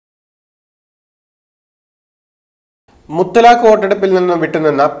മുത്തലാഖ് വോട്ടെടുപ്പിൽ നിന്ന്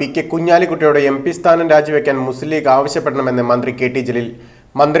വിട്ടുനിന്ന പി.കെ. കുഞ്ഞാലിക്കുട്ടിയുടെ എം.പി. സ്ഥാനം രാജിവെക്കാൻ മുസ്ലിം ലീഗ് ആവശ്യപ്പെടണമെന്ന് മന്ത്രി കെ.ടി. ജലീൽ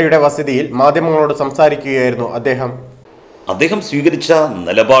മന്ത്രിയുടെ വസതിയിൽ മാധ്യമങ്ങളോട് സംസാരിക്കുകയായിരുന്നു അദ്ദേഹം സ്വീകരിച്ച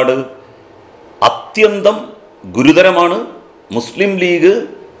നിലപാട് അത്യന്തം ഗുരുതരമാണ്. മുസ്ലിം ലീഗ്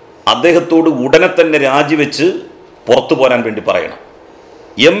അദ്ദേഹത്തോട് ഉടനെ തന്നെ രാജിവെച്ച് പുറത്തു പോരാൻ വേണ്ടി പറയണം.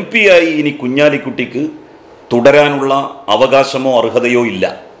 MP ആയി ഇനി കുഞ്ഞാലിക്കുട്ടിക്ക് തുടരാനുള്ള അവകാശമോ അർഹതയോ ഇല്ല.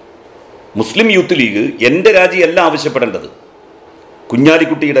 മുസ്ലിം യൂത്ത് ലീഗ് എൻ്റെ രാജിയല്ല ആവശ്യപ്പെടേണ്ടത്,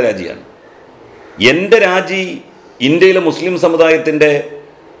 കുഞ്ഞാലിക്കുട്ടിയുടെ രാജിയാണ്. എൻ്റെ രാജി ഇന്ത്യയിലെ മുസ്ലിം സമുദായത്തിൻ്റെ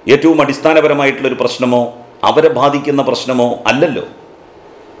ഏറ്റവും അടിസ്ഥാനപരമായിട്ടുള്ളൊരു പ്രശ്നമോ അവരെ ബാധിക്കുന്ന പ്രശ്നമോ അല്ലല്ലോ.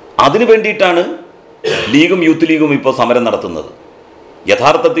 അതിനു വേണ്ടിയിട്ടാണ് ലീഗും യൂത്ത് ലീഗും ഇപ്പോൾ സമരം നടത്തുന്നത്.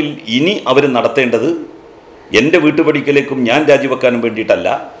 യഥാർത്ഥത്തിൽ ഇനി അവർ നടത്തേണ്ടത് എൻ്റെ വീട്ടുപടിക്കലേക്കും ഞാൻ രാജിവെക്കാനും വേണ്ടിയിട്ടല്ല,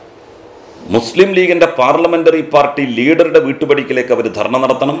 മുസ്ലിം ലീഗിൻ്റെ പാർലമെൻ്ററി പാർട്ടി ലീഡറുടെ വീട്ടുപടിക്കലേക്ക് അവർ ധർണ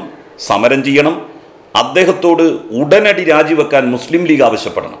നടത്തണം, സമരം ചെയ്യണം. അദ്ദേഹത്തോട് ഉടനടി രാജിവെക്കാൻ മുസ്ലിം ലീഗ്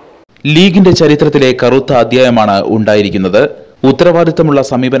ആവശ്യപ്പെടണം. ലീഗിന്റെ ചരിത്രത്തിലെ കറുത്ത അധ്യായമാണ് ഉണ്ടായിരിക്കുന്നത്. ഉത്തരവാദിത്തമുള്ള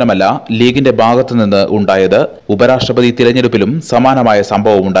സമീപനമല്ല ലീഗിന്റെ ഭാഗത്തുനിന്ന് ഉണ്ടായത്. ഉപരാഷ്ട്രപതി തിരഞ്ഞെടുപ്പിലും സമാനമായ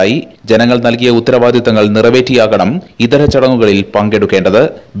സംഭവമുണ്ടായി. ജനങ്ങൾ നൽകിയ ഉത്തരവാദിത്തങ്ങൾ നിറവേറ്റിയാകണം ഇതര ചടങ്ങുകളിൽ പങ്കെടുക്കേണ്ടത്.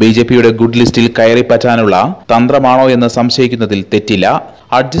 BJPയുടെ ഗുഡ് ലിസ്റ്റിൽ കയറിപ്പറ്റാനുള്ള തന്ത്രമാണോ എന്ന് സംശയിക്കുന്നതിൽ തെറ്റില്ല.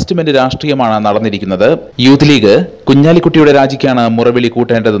 അഡ്ജസ്റ്റ്മെന്റ് രാഷ്ട്രീയമാണ് നടന്നിരിക്കുന്നത്. യൂത്ത് ലീഗ് കുഞ്ഞാലിക്കുട്ടിയുടെ രാജിക്കാണ് മുറവിളി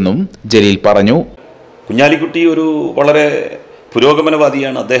കൂട്ടേണ്ടതെന്നും ജലീൽ പറഞ്ഞു. കുഞ്ഞാലിക്കുട്ടി ഒരു വളരെ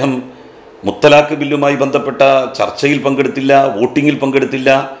പുരോഗമനവാദിയാണ്. അദ്ദേഹം മുത്തലാഖ് ബില്ലുമായി ബന്ധപ്പെട്ട ചർച്ചയിൽ പങ്കെടുത്തില്ല, വോട്ടിങ്ങിൽ പങ്കെടുത്തില്ല.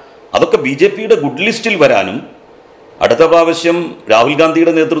 അതൊക്കെ BJPയുടെ ഗുഡ് ലിസ്റ്റിൽ വരാനും അടുത്ത പ്രാവശ്യം രാഹുൽ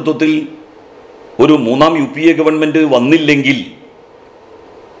ഗാന്ധിയുടെ നേതൃത്വത്തിൽ ഒരു മൂന്നാം UPA ഗവൺമെൻറ് വന്നില്ലെങ്കിൽ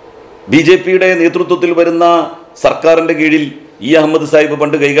BJPയുടെ നേതൃത്വത്തിൽ വരുന്ന സർക്കാരിൻ്റെ കീഴിൽ അഹമ്മദ് സാഹിബ്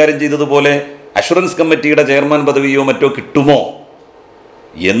പണ്ട് കൈകാര്യം ചെയ്തതുപോലെ അഷുറൻസ് കമ്മിറ്റിയുടെ ചെയർമാൻ പദവിയോ മറ്റോ കിട്ടുമോ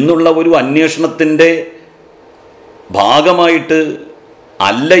എന്നുള്ള ഒരു അന്വേഷണത്തിൻ്റെ ഭാഗമായിട്ട്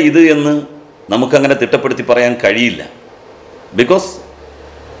അല്ല ഇത് എന്ന് നമുക്കങ്ങനെ തിട്ടപ്പെടുത്തി പറയാൻ കഴിയില്ല. ബിക്കോസ്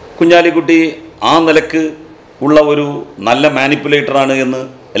കുഞ്ഞാലിക്കുട്ടി ആ നിലക്ക് ഉള്ള ഒരു നല്ല മാനിപ്പുലേറ്ററാണ് എന്ന്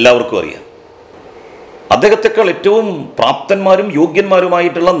എല്ലാവർക്കും അറിയാം. അദ്ദേഹത്തെക്കാൾ ഏറ്റവും പ്രാപ്തന്മാരും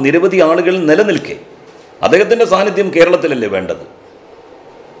യോഗ്യന്മാരുമായിട്ടുള്ള നിരവധി ആളുകൾ നിലനിൽക്കെ അദ്ദേഹത്തിൻ്റെ സാന്നിധ്യം കേരളത്തിലല്ലേ വേണ്ടത്.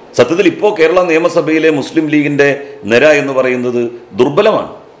 സത്യത്തിൽ ഇപ്പോൾ കേരള നിയമസഭയിലെ മുസ്ലിം ലീഗിൻ്റെ നിര എന്ന് പറയുന്നത്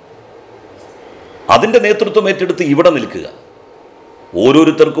ദുർബലമാണ്. അതിൻ്റെ നേതൃത്വം ഏറ്റെടുത്ത് ഇവിടെ നിൽക്കുക.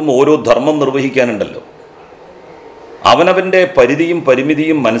 ഓരോരുത്തർക്കും ഓരോ ധർമ്മം നിർവഹിക്കാനുണ്ടല്ലോ. അവനവൻ്റെ പരിധിയും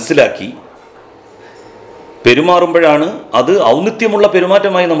പരിമിതിയും മനസ്സിലാക്കി പെരുമാറുമ്പോഴാണ് അത് ഔന്നിത്യമുള്ള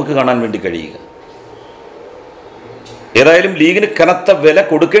പെരുമാറ്റമായി നമുക്ക് കാണാൻ വേണ്ടി കഴിയുക. ഏതായാലും ലീഗിന് കനത്ത വില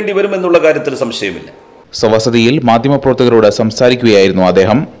കൊടുക്കേണ്ടി വരും എന്നുള്ള കാര്യത്തിൽ സംശയമില്ല. സ്വവസതിയിൽ മാധ്യമപ്രവർത്തകരോട് സംസാരിക്കുകയായിരുന്നു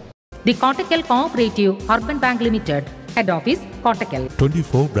അദ്ദേഹം. The Kottakkal Cooperative Urban Bank Limited, Head Office, Kottakkal.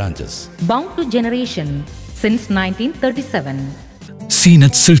 24 branches. Bound to generation since 1937.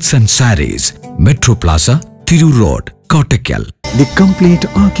 Seenat Silks and Sarees, Metro Plaza, Thiru Road, Kottakkal. The complete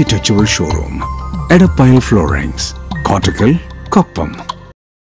architectural showroom, Edapile Floorings, Kottakkal, Koppam.